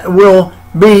will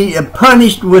be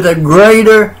punished with a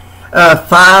greater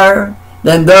fire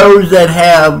than those that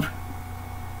have,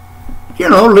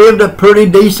 lived a pretty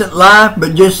decent life,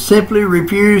 but just simply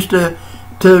refused to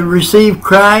receive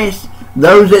Christ.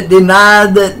 Those that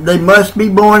denied that they must be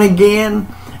born again,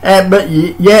 but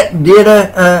yet did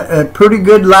a pretty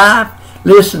good life.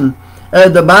 Listen,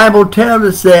 the Bible tells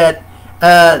us that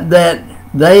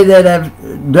they that have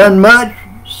done much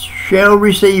shall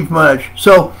receive much.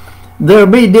 So there'll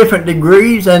be different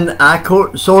degrees, and I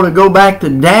sort of go back to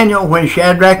Daniel when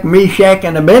Shadrach, Meshach,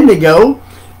 and Abednego.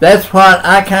 That's what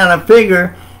I kind of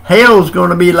figure hell's going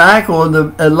to be like, or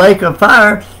the lake of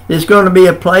fire is going to be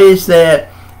a place that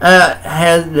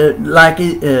has, like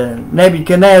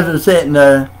Nebuchadnezzar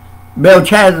said,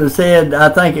 Belshazzar said, I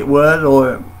think it was,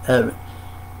 or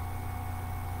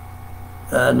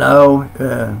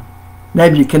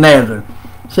Nebuchadnezzar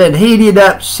said heated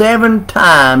up 7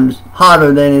 times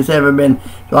hotter than it's ever been.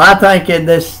 So I think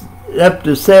this up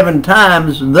to 7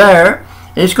 times there,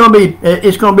 it's going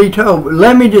to be terrible.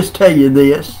 Let me just tell you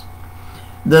this: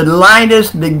 the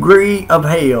lightest degree of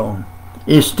hell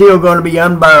is still going to be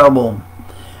unbearable.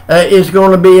 It's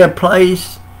going to be a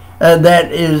place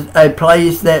that is a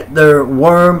place that their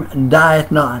worm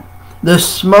dieth not. The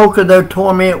smoke of their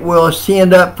torment will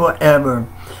ascend up forever.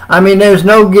 I mean, there's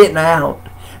no getting out.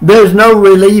 There's no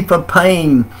relief of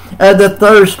pain. The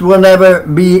thirst will never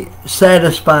be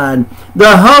satisfied.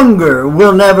 The hunger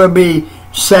will never be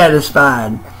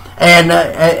satisfied. And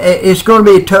it's going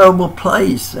to be a terrible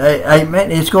place.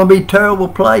 Amen. It's going to be a terrible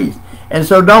place. And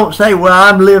so don't say, well,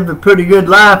 I've lived a pretty good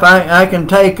life. I can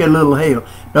take a little hell.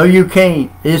 No, you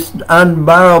can't. It's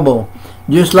unbearable.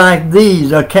 Just like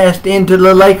these are cast into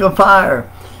the lake of fire.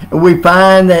 We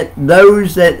find that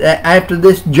those that after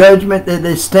this judgment that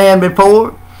they stand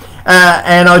before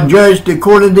and are judged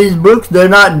according to these books, they're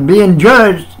not being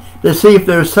judged to see if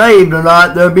they're saved or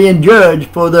not. They're being judged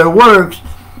for their works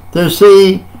to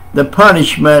see the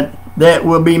punishment that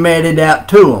will be meted out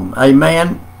to them.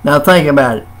 Amen. Now think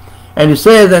about it. And it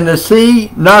says, in the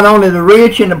sea, not only the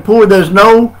rich and the poor, there's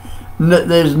no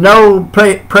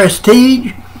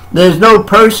prestige. There's no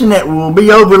person that will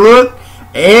be overlooked.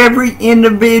 Every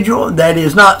individual that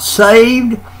is not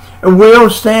saved will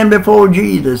stand before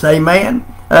Jesus, amen,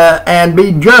 and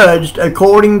be judged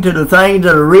according to the things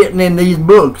that are written in these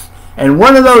books. And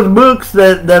one of those books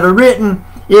that are written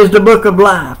is the book of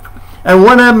life. And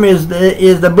one of them is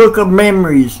the book of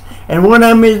memories. And one of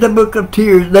them is the book of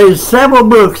tears. There's several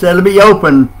books that will be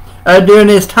open during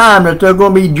this time that they're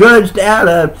going to be judged out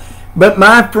of. But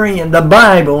my friend, the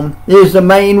Bible is the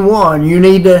main one you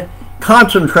need to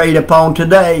concentrate upon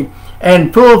today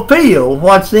and fulfill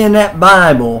what's in that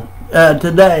Bible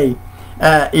today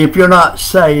if you're not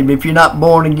saved, if you're not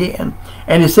born again.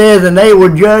 And it says, and they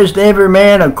were judged every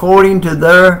man according to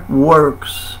their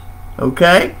works.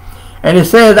 Okay? And it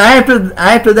says,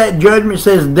 after that judgment, it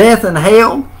says, death and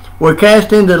hell were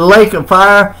cast into the lake of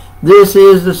fire. This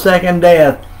is the second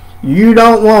death. You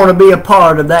don't want to be a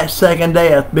part of that second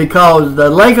death, because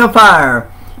the lake of fire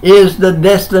is the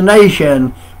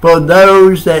destination for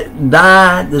those that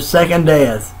die the second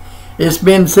death. It's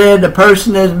been said the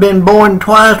person that's been born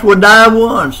twice will die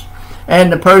once,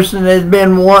 and the person that's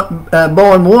been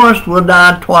born once will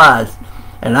die twice.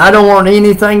 And I don't want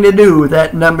anything to do with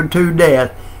that number 2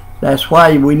 death. That's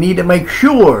why we need to make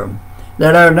sure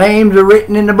that our names are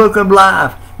written in the book of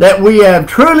life. that we have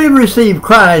truly received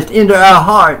Christ into our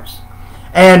hearts,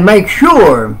 and make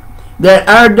sure that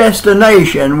our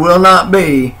destination will not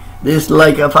be this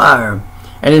lake of fire.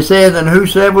 And it says, and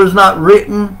whosoever was not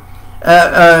written,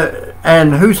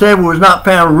 and whosoever was not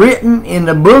found written in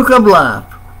the book of life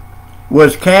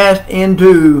was cast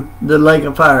into the lake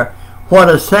of fire. What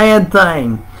a sad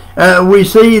thing. We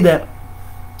see that,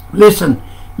 listen,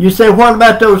 you say, what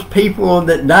about those people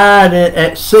that died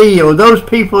at sea, or those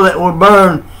people that were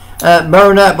burned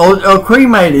up, or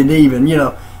cremated even? You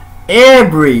know,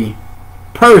 every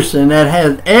person that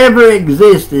has ever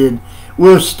existed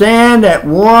will stand at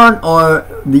one or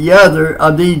the other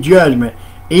of these judgments,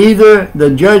 either the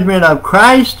judgment of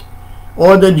Christ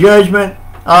or the judgment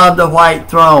of the white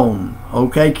throne.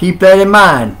 Okay, keep that in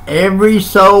mind. Every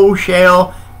soul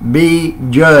shall be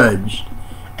judged,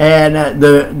 and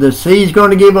the sea's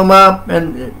going to give them up,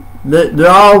 and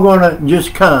they're all going to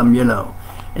just come, you know.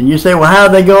 And you say, well, how are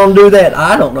they going to do that?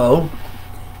 I don't know.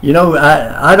 You know,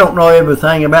 I don't know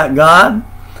everything about God,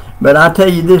 but I tell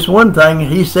you this one thing: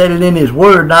 He said it in His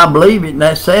Word, and I believe it, and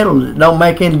that settles it. Don't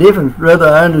make any difference whether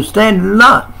I understand it or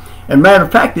not. And matter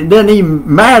of fact, it doesn't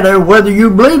even matter whether you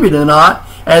believe it or not,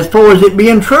 as far as it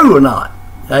being true or not.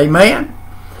 Amen.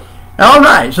 All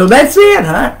right, so that's it,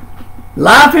 huh?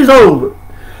 Life is over.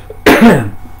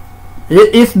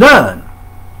 It's done.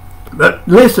 But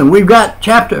listen, we've got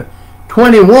chapter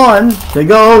 21 to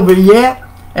go over yet,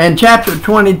 and chapter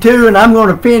 22, and I'm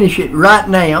going to finish it right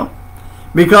now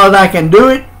because I can do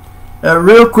it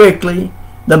real quickly.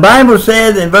 The Bible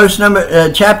says in verse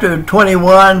number chapter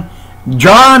 21,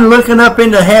 John looking up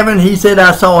into heaven, he said,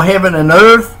 I saw heaven and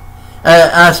earth.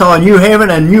 I saw a new heaven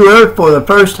and new earth, for the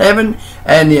first heaven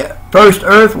and the first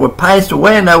earth were passed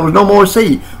away, and there was no more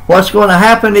sea. What's going to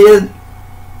happen is,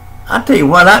 I'll tell you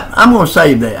what, I'm going to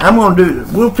save that.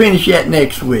 We'll finish that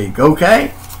next week,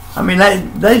 okay? I mean,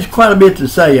 there's quite a bit to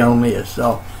say on this,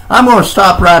 so I'm going to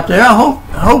stop right there. I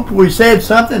hope we said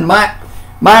something might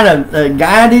have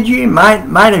guided you,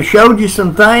 might have showed you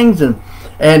some things,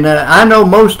 and I know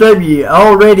most of you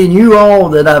already knew all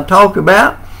that I've talked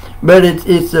about, but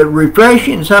it's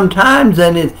refreshing sometimes,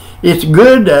 and it's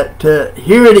good to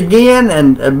hear it again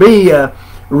and be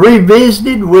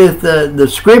revisited with the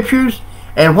scriptures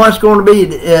and what's going to be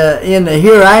in the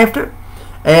hereafter.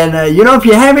 And you know, if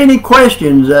you have any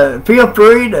questions, feel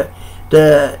free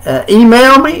to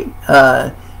email me,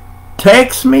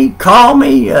 text me, call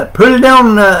me, put it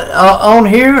on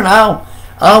here, and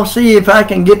I'll see if I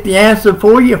can get the answer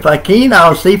for you. If I can,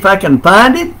 I'll see if I can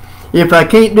find it. If I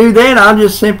can't do that, I'll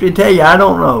just simply tell you I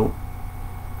don't know.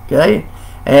 Okay?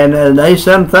 And there's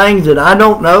some things that I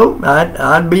don't know.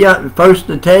 I'd be first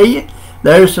to tell you.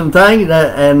 There's some things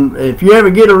and if you ever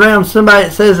get around somebody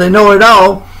that says they know it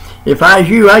all, if I was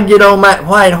you, I'd get on that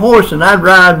white horse and I'd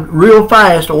ride real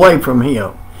fast away from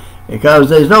him, because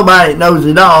there's nobody that knows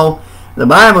it all. The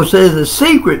Bible says the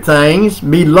secret things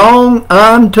belong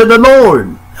unto the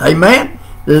Lord. Amen?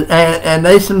 And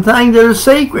there's some things that are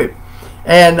secret.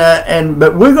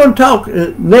 But we're going to talk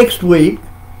next week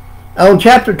on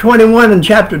chapter 21 and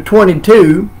chapter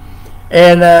 22,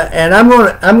 and I'm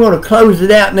going to close it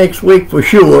out next week for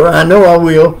sure. I know I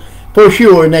will for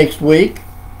sure next week.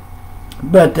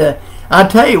 But I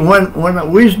tell you,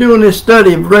 when we was doing this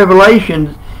study of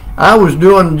Revelations, I was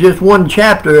doing just one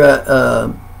chapter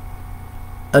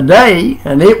a day,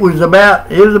 and it was about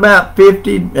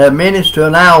 50 minutes to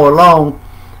an hour long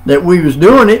that we was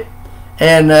doing it.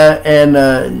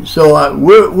 So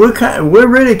we're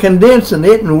really condensing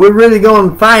it, and we're really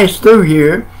going fast through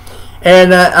here.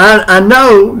 And I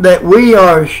know that we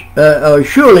are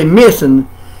surely missing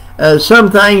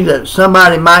some things that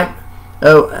somebody might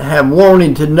have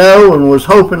wanted to know and was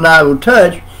hoping I would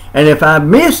touch. And if I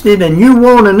missed it and you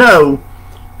want to know,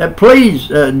 please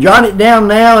jot it down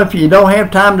now if you don't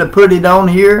have time to put it on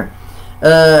here,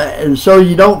 and so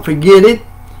you don't forget it.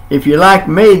 If you're like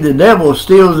me, the devil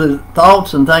steals the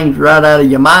thoughts and things right out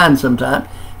of your mind sometimes.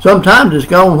 Sometimes it's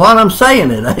going while I'm saying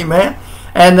it, amen.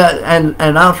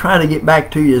 And I'll try to get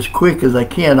back to you as quick as I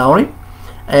can on it.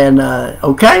 And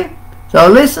okay, so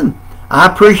listen, I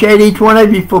appreciate each one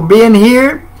of you for being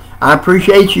here. I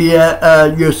appreciate you,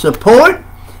 your support,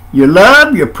 your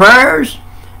love, your prayers,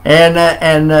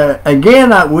 and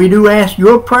again, we do ask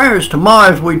your prayers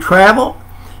tomorrow as we travel,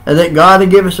 that God will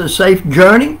give us a safe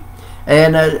journey.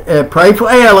 And pray for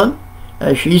Ellen.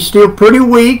 She's still pretty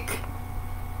weak,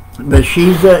 but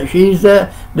she's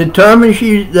determined.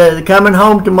 She's coming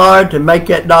home tomorrow to make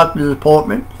that doctor's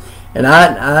appointment. And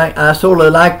I sort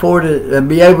of like for her to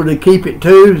be able to keep it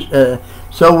too,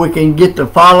 so we can get the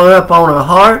follow up on her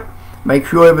heart, make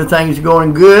sure everything's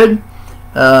going good.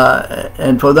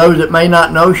 And for those that may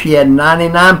not know, she had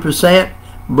 99%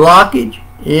 blockage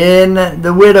in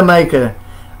the widowmaker,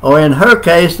 or in her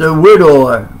case, the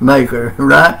widower maker,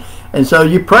 right? And so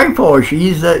you pray for her.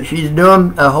 She's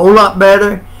doing a whole lot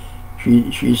better.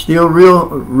 She's still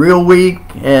real weak,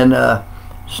 and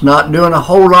she's not doing a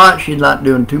whole lot. She's not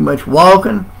doing too much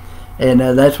walking, and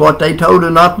that's what they told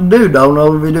her not to do. Don't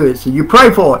overdo it. So you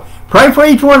pray for her. Pray for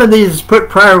each one of these. Put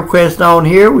prayer requests on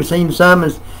here. We've seen some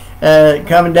as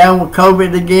coming down with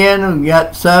COVID again, and we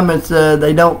got some that's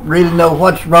they don't really know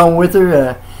what's wrong with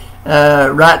her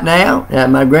right now.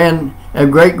 My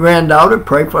great granddaughter,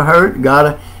 pray for her.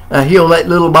 God heal that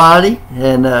little body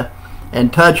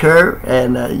and touch her,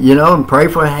 and and pray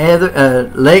for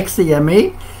Heather,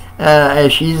 Lexi,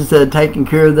 as she's taking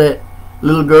care of that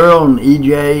little girl, and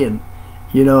EJ, and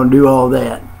and do all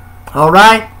that. All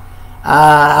right.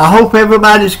 I hope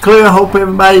everybody's clear. I hope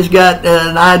everybody's got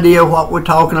an idea of what we're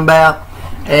talking about.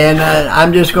 And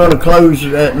I'm just going to close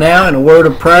now in a word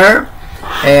of prayer.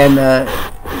 And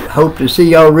hope to see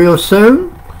y'all real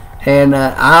soon. And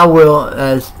I will,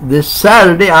 this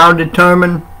Saturday, I'll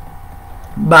determine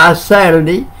by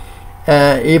Saturday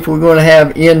if we're going to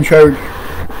have in-church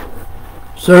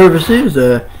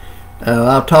services.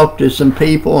 I'll talk to some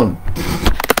people and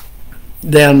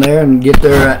down there and get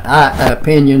their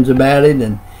opinions about it.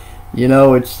 And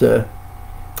it's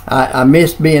I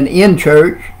missed being in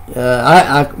church.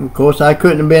 Of course I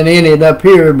couldn't have been in it up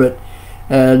here, but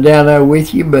down there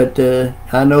with you. But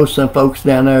I know some folks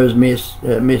down there has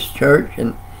missed church,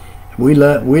 and we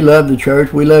love the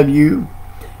church. We love you.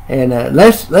 And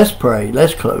let's pray.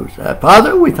 Let's close.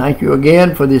 Father, we thank you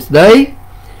again for this day.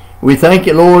 We thank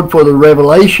you, Lord, for the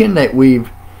revelation that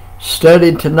we've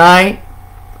studied tonight.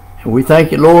 And we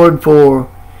thank you, Lord, for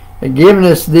giving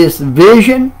us this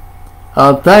vision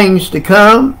of things to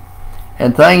come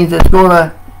and things that's going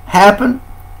to happen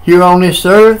here on this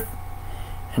earth.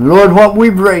 And Lord, what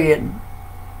we've read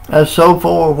so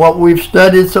far, what we've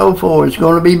studied so far, it's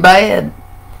going to be bad.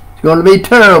 It's going to be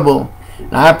terrible.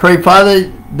 And I pray,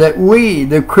 Father, that we,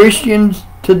 the Christians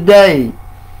today,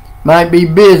 might be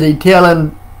busy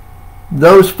telling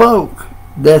those folk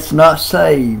that's not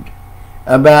saved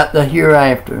about the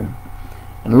hereafter.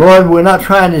 And Lord, we're not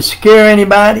trying to scare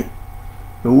anybody,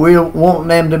 but we want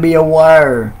them to be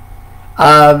aware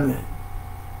of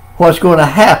what's going to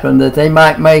happen, that they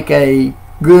might make a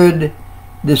good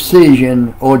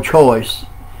decision or choice.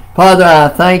 Father, I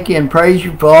thank you and praise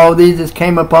you for all these that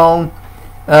came upon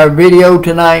our video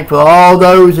tonight, for all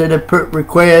those that have put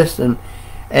requests and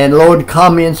Lord,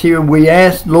 comments here. We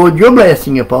ask, Lord, your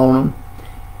blessing upon them.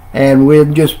 And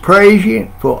we'll just praise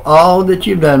you for all that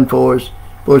you've done for us.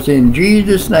 For it's in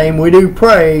Jesus' name we do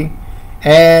pray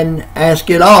and ask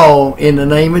it all in the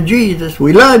name of Jesus.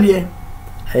 We love you.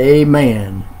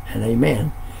 Amen and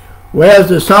amen. Well, as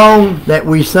the song that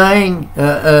we sang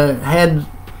had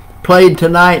played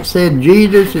tonight said,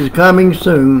 Jesus is coming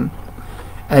soon.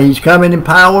 He's coming in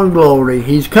power and glory.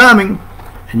 He's coming.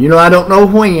 And I don't know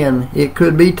when. It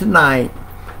could be tonight.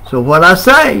 So what I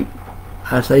say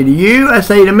to you, I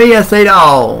say to me, I say to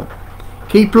all,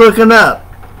 keep looking up,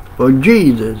 for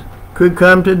Jesus could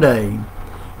come today.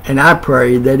 And I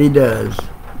pray that he does.